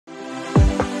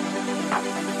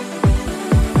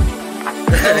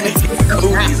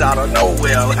Cooties out of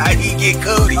nowhere. How he get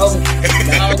cooties? Oh,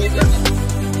 no.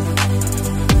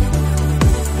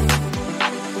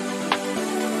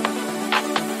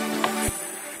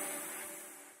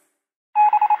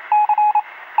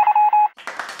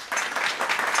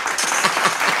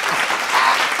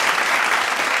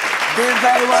 This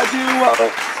ain't what you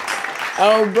want.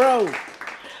 Oh, bro.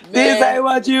 Man, this ain't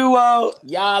what you want.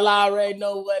 Y'all already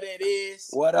know what it is.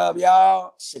 What up,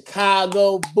 y'all?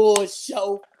 Chicago Bulls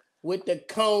show with the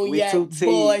Cognac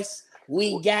boys.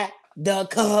 We got the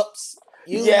cups.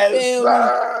 You feel me?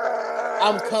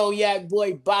 I'm Cognac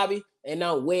boy Bobby, and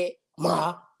I'm with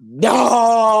my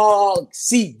dog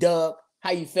C-Dub.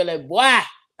 How you feeling, boy?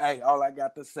 Hey, all I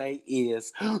got to say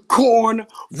is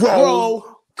Cornroll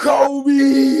Kobe.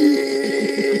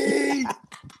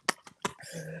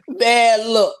 Man,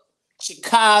 look,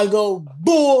 Chicago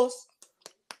Bulls,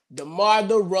 Demar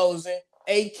Derozan,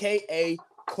 a.k.a.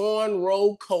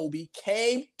 Cornroll Kobe,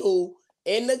 came through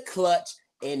in the clutch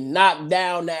and knocked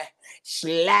down that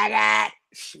smack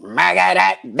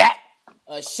that.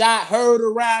 A shot heard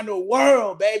around the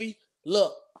world, baby.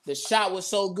 Look, the shot was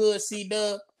so good,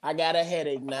 C-Dub, I got a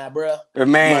headache now, bro.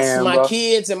 Man, my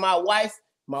kids and my wife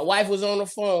was on the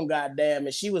phone, goddamn,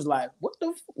 and she was like, what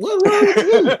wrong with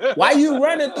you? Why you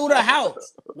running through the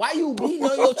house? Why you beating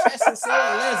on your chest and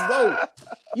saying, let's go?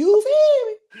 You feel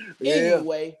me? Yeah.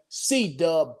 Anyway,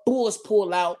 C-Dub, Bulls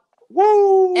pull out.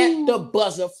 Woo. At the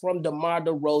buzzer from DeMar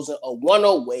DeRozan, a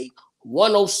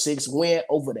 108-106 win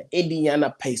over the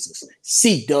Indiana Pacers.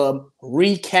 C-Dub,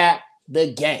 recap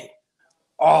the game.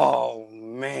 Oh,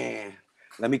 man.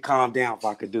 Let me calm down if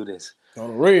I could do this. On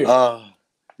the real.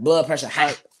 Blood pressure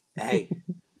high. Hey,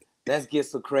 let's get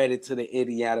some credit to the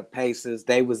Indiana Pacers.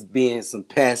 They was being some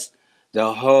pests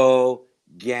the whole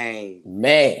game.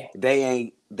 Man.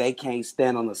 They can't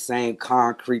stand on the same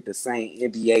concrete, the same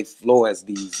NBA floor as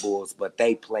these Bulls, but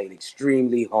they played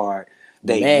extremely hard.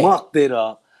 They mucked it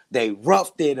up. They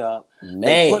roughed it up.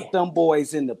 They put them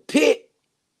boys in the pit.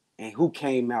 And who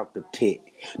came out the pit?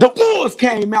 The Bulls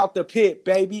came out the pit,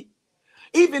 baby.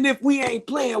 Even if we ain't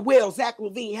playing well, Zach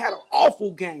LaVine had an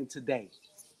awful game today.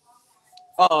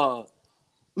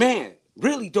 Man,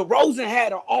 really, DeRozan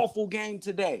had an awful game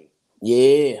today.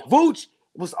 Yeah. Vooch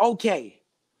was okay.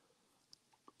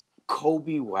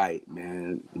 Kobe White,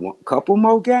 man. Couple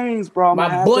more games, bro.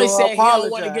 My boy said he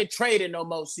don't want to get traded no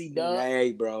more, C-Dub.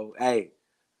 Hey, bro. Hey,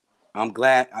 I'm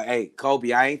glad. Hey,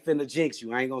 Kobe, I ain't finna jinx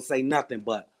you. I ain't gonna say nothing,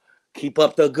 but keep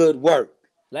up the good work.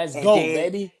 Let's go,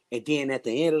 baby. And then at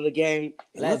the end of the game,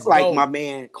 it looks like my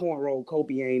man Cornroll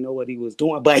Kobe ain't know what he was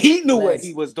doing, but he knew what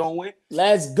he was doing.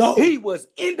 Let's go. He was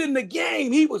ending the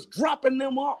game. He was dropping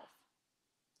them off.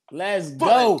 Let's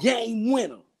go. Game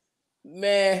winner.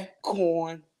 Man.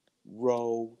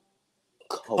 Cornroll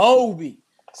Kobe.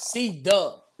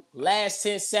 C-Dub. Last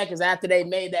 10 seconds after they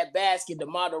made that basket,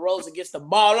 DeMar DeRozan gets the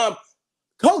ball.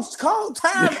 Coach, call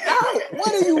time out.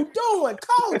 What are you doing?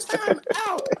 Call time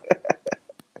out.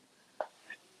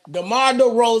 DeMar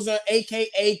DeRozan,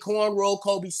 a.k.a. Cornroll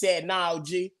Kobe, said, nah,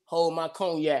 G, hold my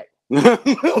cognac.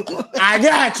 I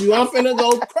got you. I'm finna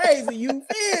go crazy. You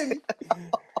feel me?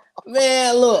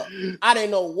 Man, look, I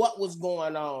didn't know what was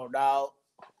going on, dog.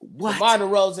 What? DeMar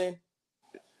DeRozan,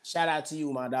 shout out to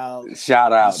you, my dog.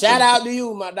 Shout out to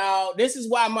you, my dog. This is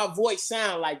why my voice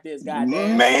sound like this,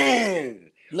 goddamn.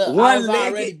 Man. Look, I was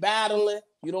already battling,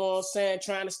 you know what I'm saying,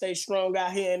 trying to stay strong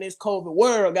out here in this COVID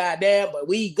world, goddamn, but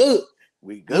we good.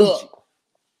 We good. Look,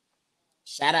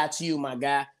 shout out to you, my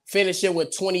guy. Finishing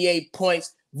with 28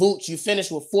 points. Vooch, you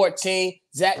finished with 14.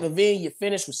 Zach LaVine, you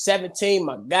finished with 17.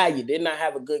 My guy, you did not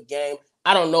have a good game.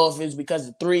 I don't know if it's because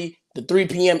the 3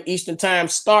 p.m. Eastern time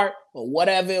start or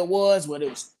whatever it was, but it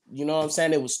was, you know what I'm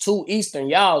saying, it was 2 Eastern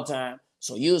y'all time.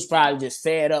 So you was probably just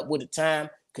fed up with the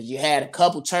time because you had a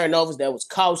couple turnovers that was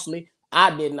costly. I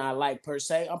did not like per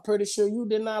se. I'm pretty sure you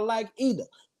did not like either.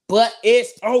 But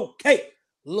it's okay.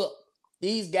 Look.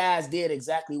 These guys did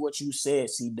exactly what you said,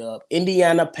 C-Dub.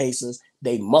 Indiana Pacers,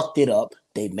 they mucked it up.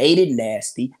 They made it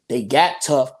nasty. They got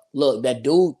tough. Look, that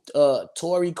dude,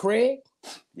 Torrey Craig.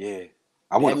 Yeah.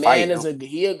 I want to fight him.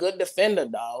 He a good defender,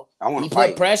 dog. I want to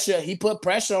fight him. He put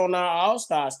pressure on our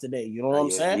All-Stars today. You know what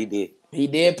I'm saying? He did. He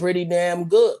did pretty damn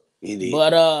good. He did.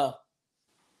 But,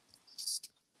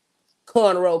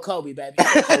 Cornroll Kobe, baby.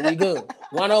 So we good.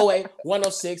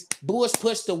 108-106. Bulls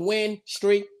pushed the win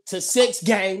streak to 6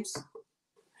 games.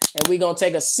 And we're going to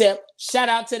take a sip. Shout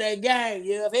out to that gang,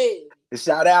 you know what I mean?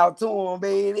 Shout out to him,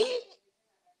 baby.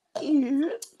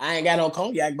 I ain't got no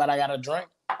cognac, but I got a drink.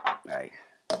 Hey.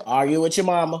 Argue with your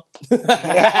mama.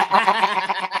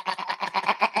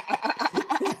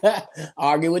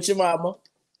 Argue with your mama.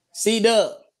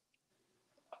 C-Dub.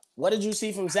 What did you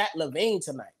see from Zach LaVine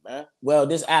tonight, man? Well,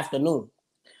 this afternoon.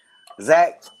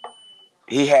 Zach,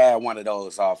 he had one of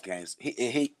those off games.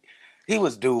 He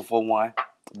was due for one.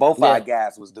 Both our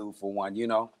guys was due for one, you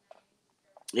know.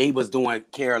 He was doing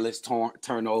careless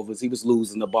turnovers. He was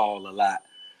losing the ball a lot.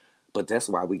 But that's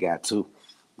why we got two.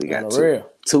 We got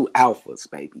two alphas,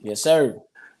 baby. Yes, sir.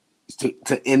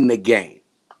 To end the game.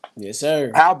 Yes,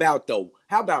 sir. How about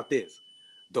this?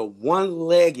 The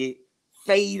one-legged,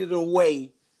 faded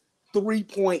away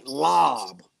 3-point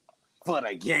lob for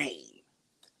the game.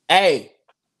 Hey,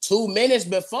 2 minutes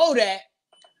before that,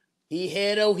 he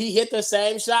hit the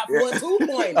same shot for a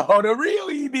 2-pointer. Oh, the real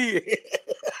he did.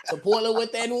 So Portland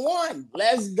within one.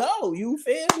 Let's go. You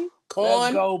feel me?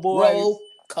 Let's go, boys. Roll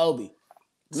Kobe.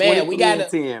 Man, we got to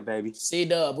 10, baby.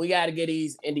 C-Dub, we got to get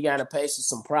these Indiana Pacers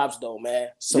some props, though, man.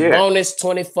 Sabonis,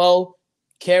 24.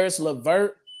 Karis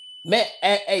LeVert. Man,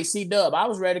 hey, C-Dub, I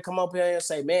was ready to come up here and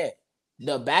say, man,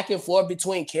 the back and forth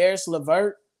between Karis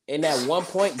LeVert and that 1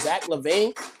 point Zach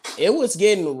LaVine, it was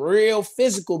getting real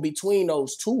physical between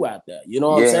those two out there. You know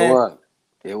what I'm saying?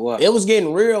 It was. It was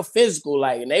getting real physical,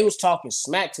 like, and they was talking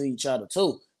smack to each other,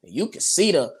 too. And you could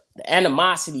see the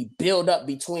animosity build up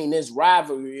between this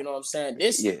rivalry, you know what I'm saying?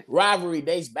 This rivalry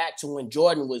dates back to when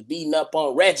Jordan was beating up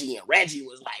on Reggie, and Reggie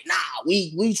was like, nah,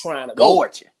 we trying to go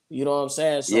at you. You know what I'm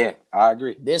saying? So yeah, I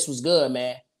agree. This was good,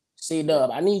 man. C-Dub,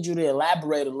 I need you to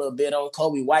elaborate a little bit on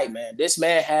Kobe White, man. This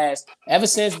man has, ever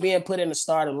since being put in the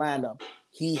starting lineup,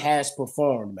 he has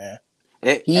performed, man.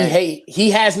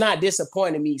 He has not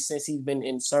disappointed me since he's been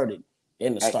inserted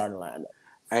in the starting lineup.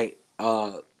 Hey,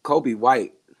 Kobe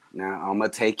White, now I'm going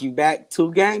to take you back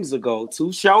 2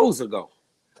 shows ago.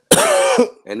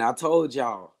 And I told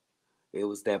y'all, it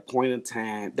was that point in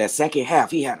time, that second half,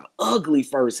 he had an ugly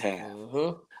first half.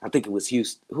 Mm-hmm. I think it was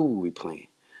Houston. Who were we playing?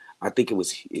 I think it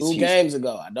was 2 games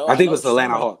ago. I think it was the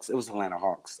Atlanta Hawks. It was Atlanta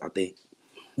Hawks, I think.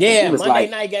 Yeah, it was Monday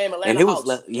night game, Atlanta Hawks.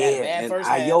 And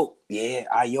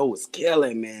Ayo was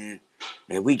killing, man.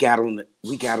 And we got on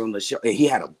the show, and he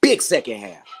had a big second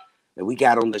half. And we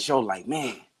got on the show like,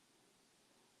 man,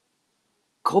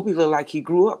 Kobe looked like he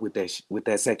grew up with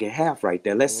that second half right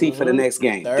there. Let's see for the next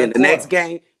game. Then the next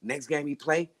game he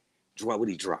played, what would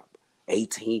he drop?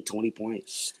 18, 20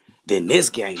 points. Then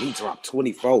this game, he dropped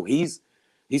 24.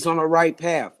 He's on the right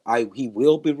path. He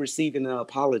will be receiving an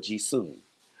apology soon.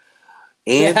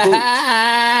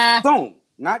 And soon.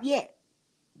 Not yet,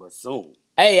 but soon.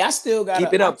 Hey, I still got to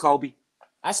keep it up, Kobe.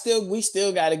 We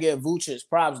still got to give Vooch his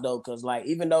props though, because like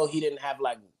even though he didn't have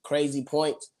like crazy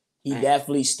points, he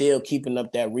definitely still keeping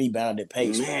up that rebounded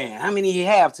pace. Man, how many he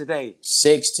have today?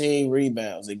 16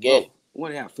 rebounds again. What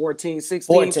do you have? 14,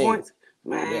 16 points?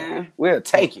 Man, we'll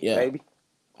take it, baby.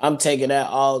 I'm taking that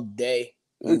all day.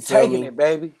 We're taking it,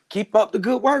 baby. Keep up the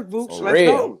good work, Vooch. Let's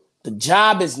go. The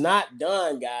job is not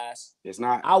done, guys. It's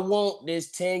not. I want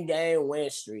this 10-game win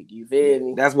streak. You feel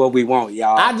me? That's what we want,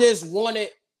 y'all. I just want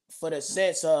it for the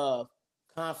sense of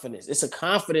confidence. It's a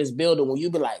confidence builder when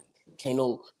you be like, you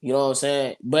know what I'm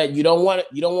saying? But you don't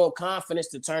want confidence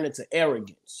to turn into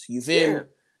arrogance. You feel me?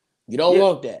 You don't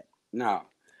want that. No.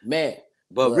 Man.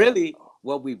 But really,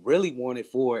 what we really want it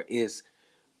for is,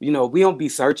 we don't be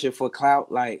searching for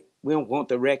clout. Like, we don't want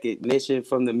the recognition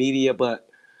from the media, but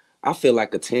I feel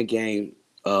like a 10-game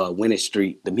winning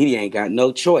streak, the media ain't got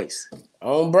no choice.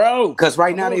 Oh, bro. Because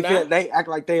right now they act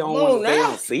like they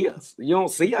don't see us. You don't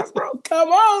see us, bro. Come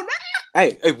on now.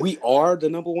 Hey, we are the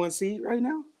number 1 seed right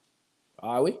now.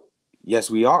 Are we? Yes,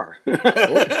 we are. We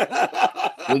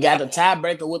got the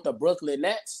tiebreaker with the Brooklyn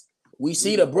Nets. We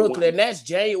see the Brooklyn Nets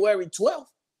January 12th.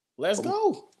 Let's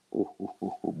go.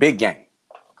 Big game.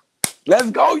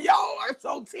 Let's go, y'all. I'm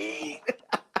so teed.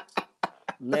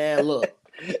 Man, look.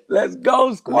 Let's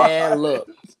go, squad. Man, look.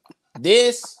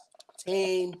 This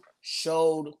team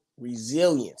showed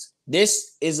resilience.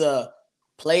 This is a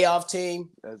playoff team.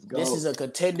 Let's go. This is a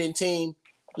contending team.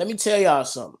 Let me tell y'all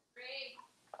something.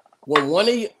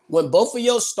 When both of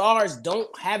your stars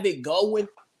don't have it going,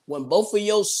 when both of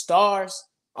your stars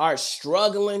are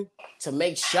struggling to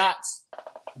make shots,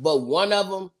 but one of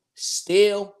them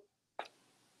still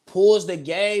pulls the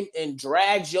game and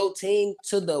drags your team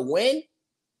to the win,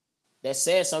 that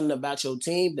says something about your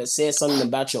team, that says something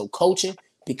about your coaching,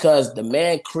 because the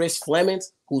man Chris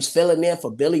Flemings, who's filling in for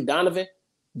Billy Donovan,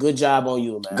 good job on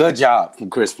you, man. Good job from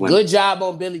Chris Fleming. Good job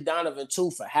on Billy Donovan,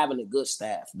 too, for having a good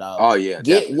staff, dog. Oh, yeah. Get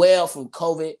definitely well from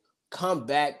COVID. Come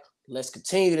back. Let's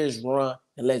continue this run,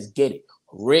 and let's get it.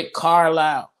 Rick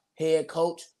Carlisle, head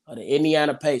coach of the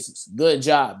Indiana Pacers. Good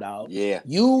job, dog. Yeah.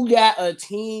 You got a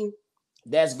team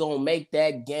that's going to make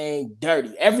that game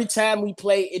dirty. Every time we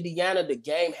play Indiana, the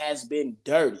game has been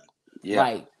dirty. Yeah.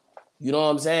 Like, You know what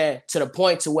I'm saying? To the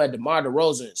point to where Demar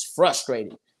Derozan is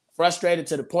frustrated. Frustrated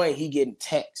to the point he getting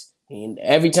texts. And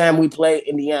every time we play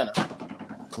Indiana,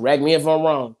 correct me if I'm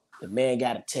wrong, the man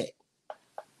got a text.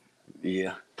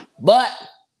 Yeah. But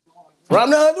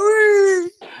from the three.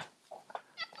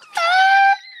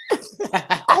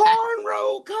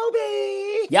 Cornroll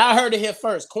Kobe. Y'all heard it here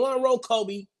first. Cornroll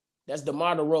Kobe. That's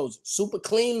DeMar DeRozan. Super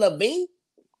clean Levine.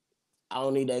 I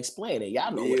don't need to explain it.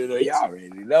 Y'all know what it is. Y'all already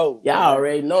know. Y'all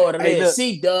already know what it is. Look.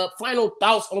 C-Dub, final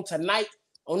thoughts on tonight,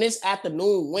 on this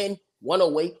afternoon win,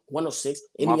 108, 106.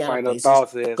 My final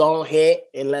thoughts is, go ahead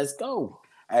and let's go.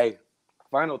 Hey,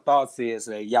 final thoughts is,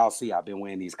 y'all see I've been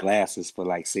wearing these glasses for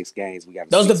like 6 games. We got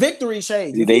those the victory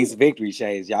shades. These victory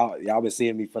shades. Y'all been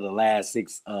seeing me for the last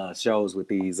 6 shows with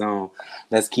these on.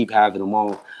 Let's keep having them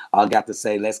on. I got to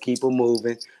say, let's keep them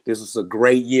moving. This was a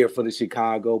great year for the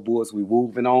Chicago Bulls. We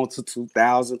moving on to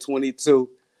 2022.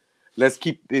 Let's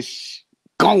keep this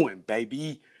going,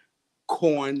 baby.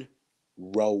 Cornroll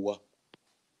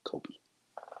Kobe.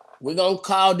 We're going to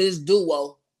call this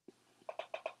duo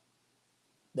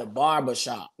the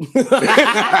barbershop. It's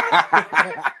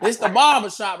the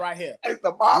barbershop right here. It's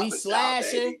the barbershop. We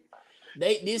slashing.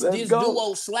 This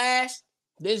duo slash.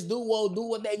 This duo do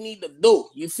what they need to do.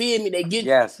 You feel me? They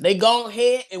go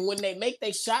ahead, and when they make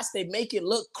their shots, they make it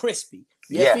look crispy.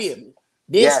 You feel me?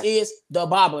 This is the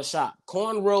barbershop.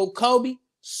 Cornroll Kobe,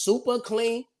 super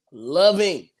clean,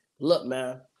 loving. Look,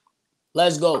 man.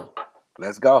 Let's go.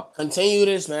 Let's go. Continue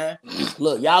this, man.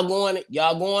 Look, y'all going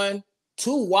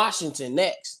to Washington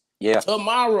next. Yeah.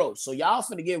 Tomorrow. So y'all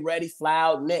finna get ready, fly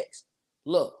out next.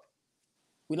 Look,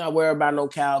 we not worried about no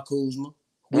Kyle Kuzma.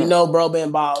 We know bro been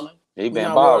balling. He been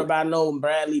not balling. worried about no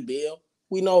Bradley Beal.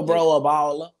 We know bro a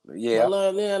baller. Yeah.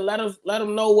 Let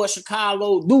them know what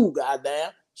Chicago do,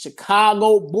 goddamn.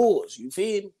 Chicago Bulls. You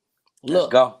feel me?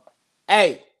 Look. Let's go.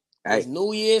 Hey. It's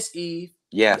New Year's Eve.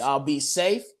 Yes. Y'all be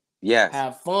safe. Yes.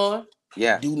 Have fun.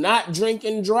 Yeah. Do not drink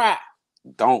and drive.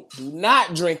 Do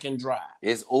not drink and drive.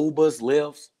 It's Ubers,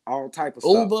 Lyfts, all type of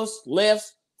Ubers,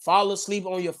 Lyfts, fall asleep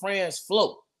on your friend's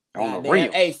float. On the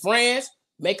real. Hey, friends,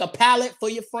 make a pallet for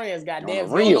your friends. Goddamn,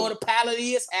 if you don't know what a pallet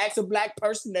is, ask a black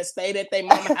person that stayed at their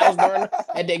mama house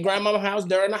at their grandmama house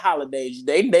during the holidays.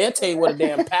 They'll tell you what a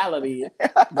damn pallet is.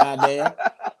 Goddamn.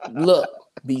 Look,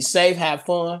 be safe, have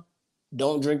fun,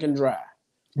 don't drink and drive.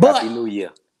 But Happy New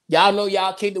Year. Y'all know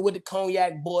y'all kicked it with the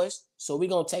Cognac boys, so we're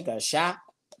gonna take a shot.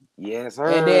 Yes, sir.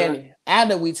 And then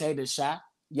after we take the shot,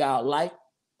 y'all like,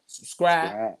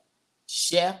 subscribe,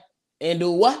 share, and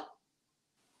do what?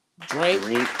 Drink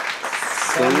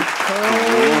some Cognac.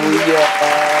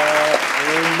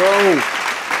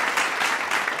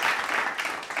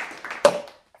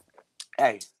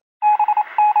 Hey.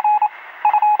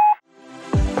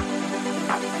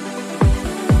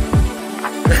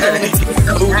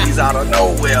 Cooties out of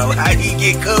nowhere. How you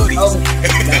get cooties?